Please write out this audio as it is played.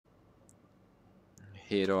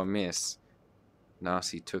Hit or miss?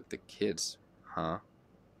 Narcy took the kids, huh?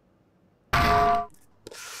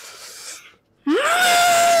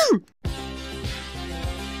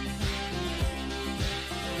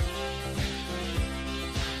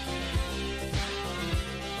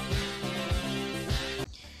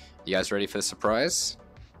 You guys ready for the surprise?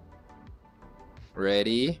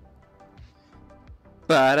 Ready?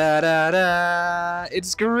 Ba-da-da-da!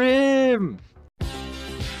 It's Grim!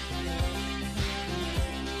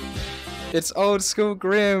 It's old school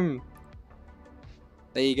Grim!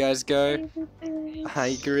 There you guys go.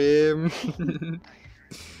 Hi Grim!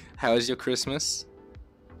 How was your Christmas?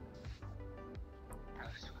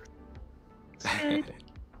 Do you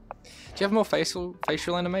have more facial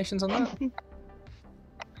animations on that?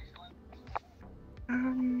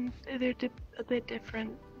 They're a bit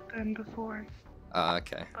different than before. Ah,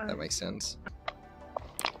 okay. That makes sense.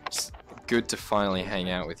 It's good to finally hang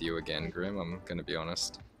out with you again, Grim, I'm gonna be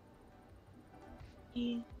honest.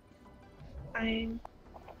 I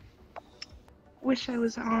wish I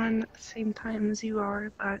was on the same time as you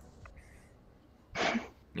are, but...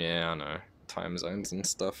 Yeah, I know. Time zones and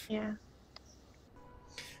stuff. Yeah.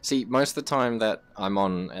 See, most of the time that I'm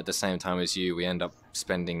on at the same time as you, we end up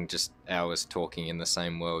spending just hours talking in the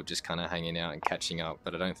same world, just kind of hanging out and catching up,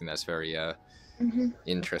 but I don't think that's very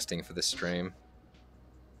interesting for the stream.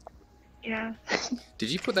 Yeah.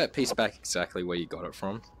 Did you put that piece back exactly where you got it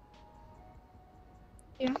from?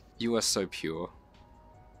 Yeah. You are so pure.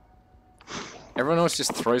 Everyone else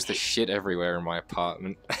just throws the shit everywhere in my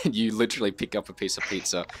apartment. You literally pick up a piece of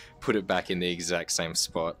pizza, put it back in the exact same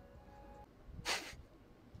spot.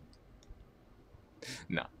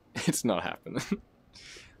 No, it's not happening.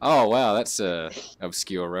 Oh wow, that's a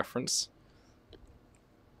obscure reference.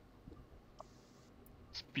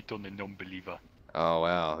 Spit on a non-believer. Oh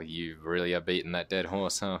wow, you really are beating that dead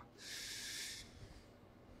horse, huh?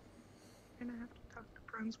 I'm gonna have to talk to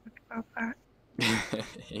Brunswick about that.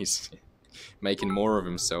 He's making more of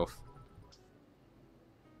himself.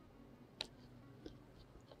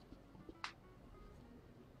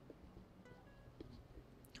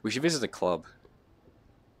 We should visit a club.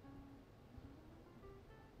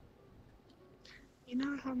 You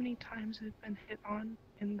know how many times I've been hit on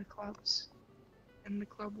in the clubs? In the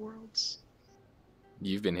club worlds?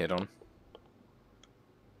 You've been hit on.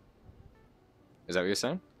 Is that what you're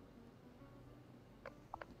saying?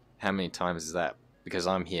 How many times is that? Because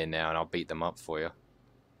I'm here now and I'll beat them up for you.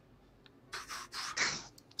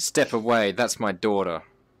 Step away, that's my daughter.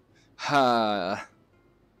 Ha.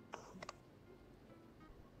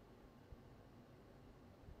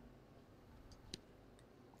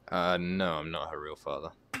 No, I'm not her real father.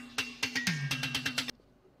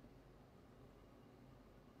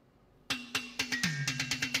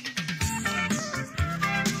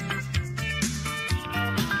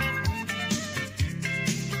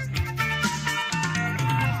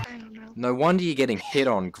 I don't know. No wonder you're getting hit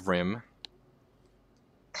on, Grim.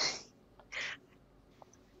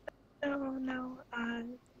 No, I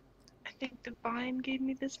think Divine gave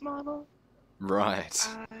me this model. Right.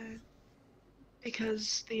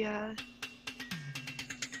 Because the, I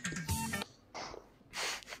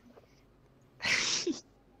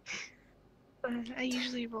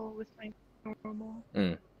usually roll with my normal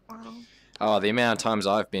model. Oh, the amount of times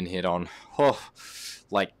I've been hit on. Oh,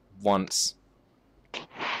 like once.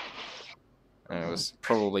 And it was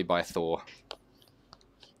probably by Thor.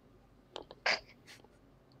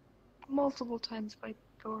 Multiple times by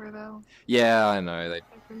Thor, though. Yeah, I know. They... If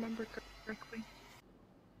I remember correctly.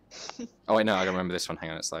 Oh wait, no, I can remember this one. Hang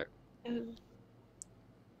on, it's like...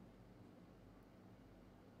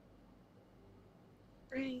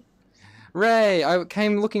 Ray. Ray, I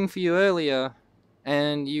came looking for you earlier,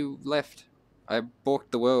 and you left. I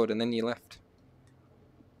balked the world, and then you left.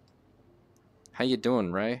 How you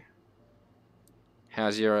doing, Ray?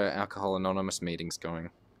 How's your Alcohol Anonymous meetings going?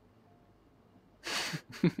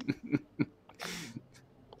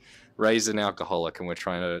 Ray's an alcoholic, and we're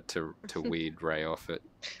trying to weed Ray off it.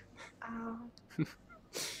 I'm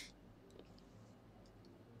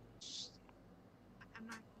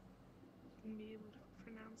not gonna be able to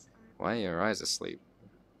pronounce that. Why are your eyes asleep?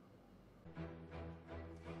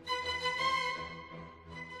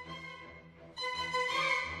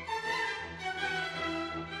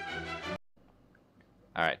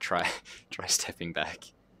 Alright, try stepping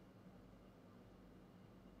back.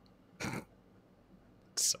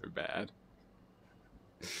 It's so bad.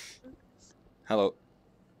 Hello.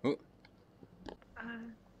 Ooh.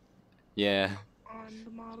 Yeah. On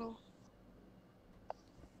the model.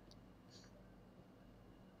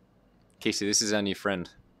 Casey, this is our new friend.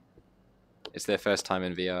 It's their first time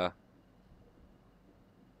in VR.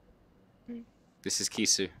 This is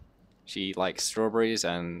Kisu. She likes strawberries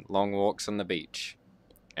and long walks on the beach.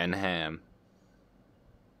 And ham.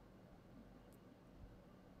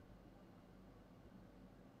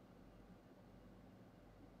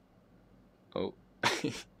 Oh.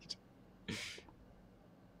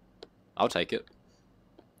 I'll take it.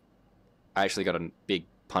 I actually got a big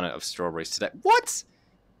punnet of strawberries today. What?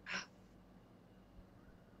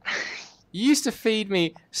 You used to feed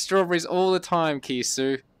me strawberries all the time,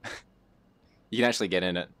 Kisu. You can actually get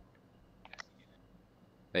in it.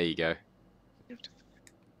 There you go.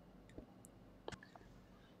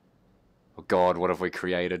 Oh god, what have we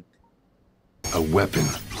created? A weapon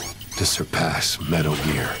to surpass Metal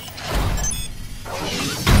Gear.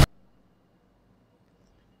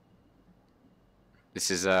 This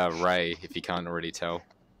is Ray, if you can't already tell.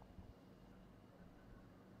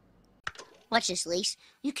 Watch this, Lise.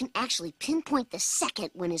 You can actually pinpoint the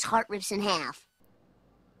second when his heart rips in half.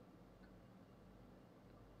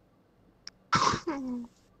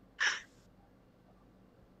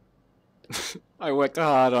 I worked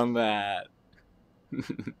hard on that.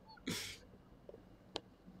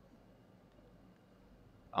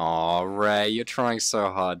 Aw, Ray, you're trying so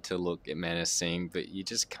hard to look menacing, but you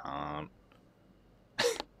just can't.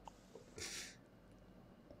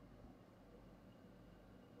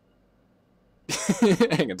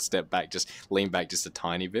 Hang on, step back, just lean back just a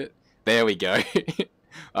tiny bit. There we go.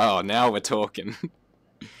 Oh, now we're talking.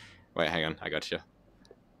 Wait, hang on, I got you.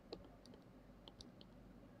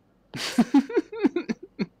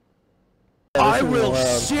 I will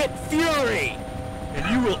shit fury, and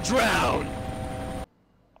you will drown.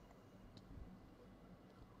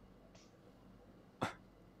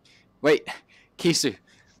 Wait, Kisu,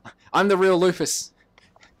 I'm the real Lupus.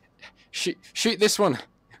 Shoot this one.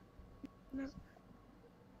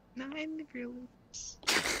 No, I'm the real Lupus.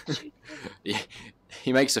 Yeah,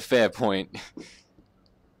 he makes a fair point.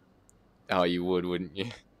 Oh, you would, wouldn't you?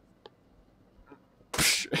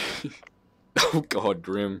 Oh god,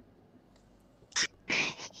 Grim.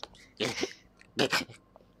 Geg.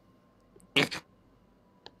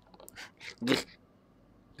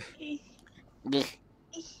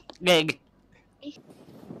 Geg.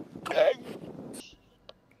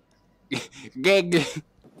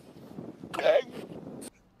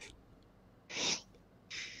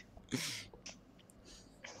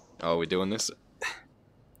 Oh, we're doing this?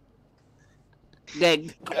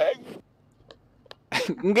 Geg.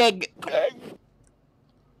 Geg.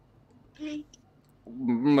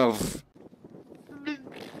 Move.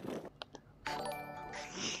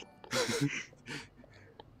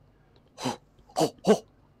 Oh, oh,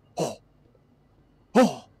 oh,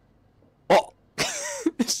 oh, oh.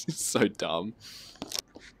 This is so dumb.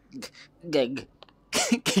 Geg.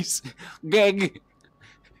 Geg. Geg.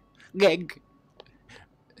 Gig.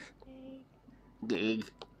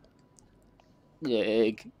 Gig.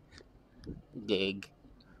 Gig.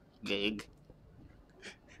 Gig.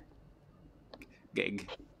 Gig.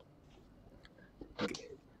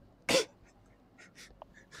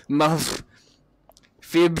 Muff.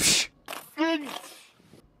 Fibsh.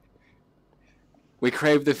 We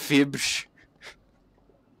crave the fibsh.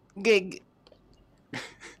 Gig.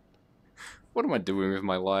 What am I doing with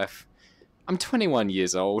my life? I'm 21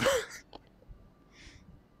 years old.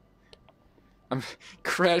 I'm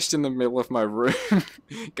crashed in the middle of my room,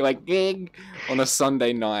 like gig on a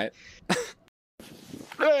Sunday night.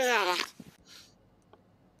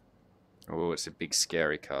 Oh, it's a big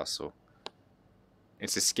scary castle.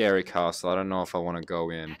 It's a scary castle. I don't know if I want to go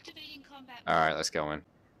in. Alright, let's go in.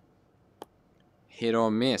 Hit or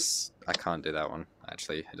miss. I can't do that one.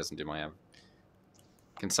 Actually, it doesn't do my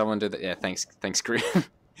Can someone do that? Yeah, thanks, Grim.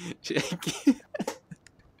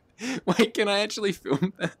 Wait, can I actually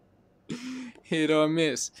film that? Hit or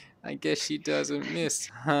miss. I guess she doesn't miss,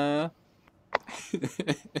 huh?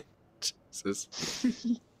 Jesus.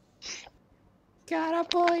 Got a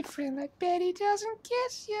boyfriend, I bet he doesn't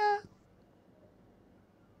kiss ya.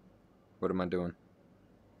 What am I doing?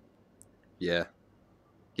 Yeah.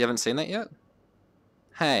 You haven't seen that yet?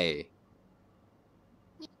 Hey.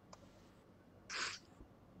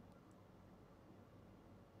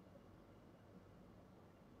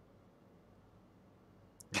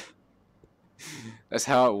 That's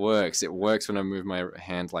how it works. It works when I move my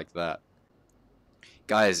hand like that.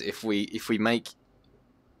 Guys, if we make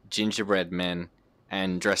gingerbread men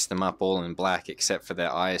and dress them up all in black except for their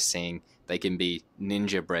eyes seeing, they can be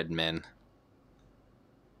ninja bread men.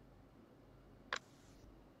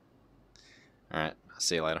 Alright, I'll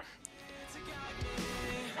see you later.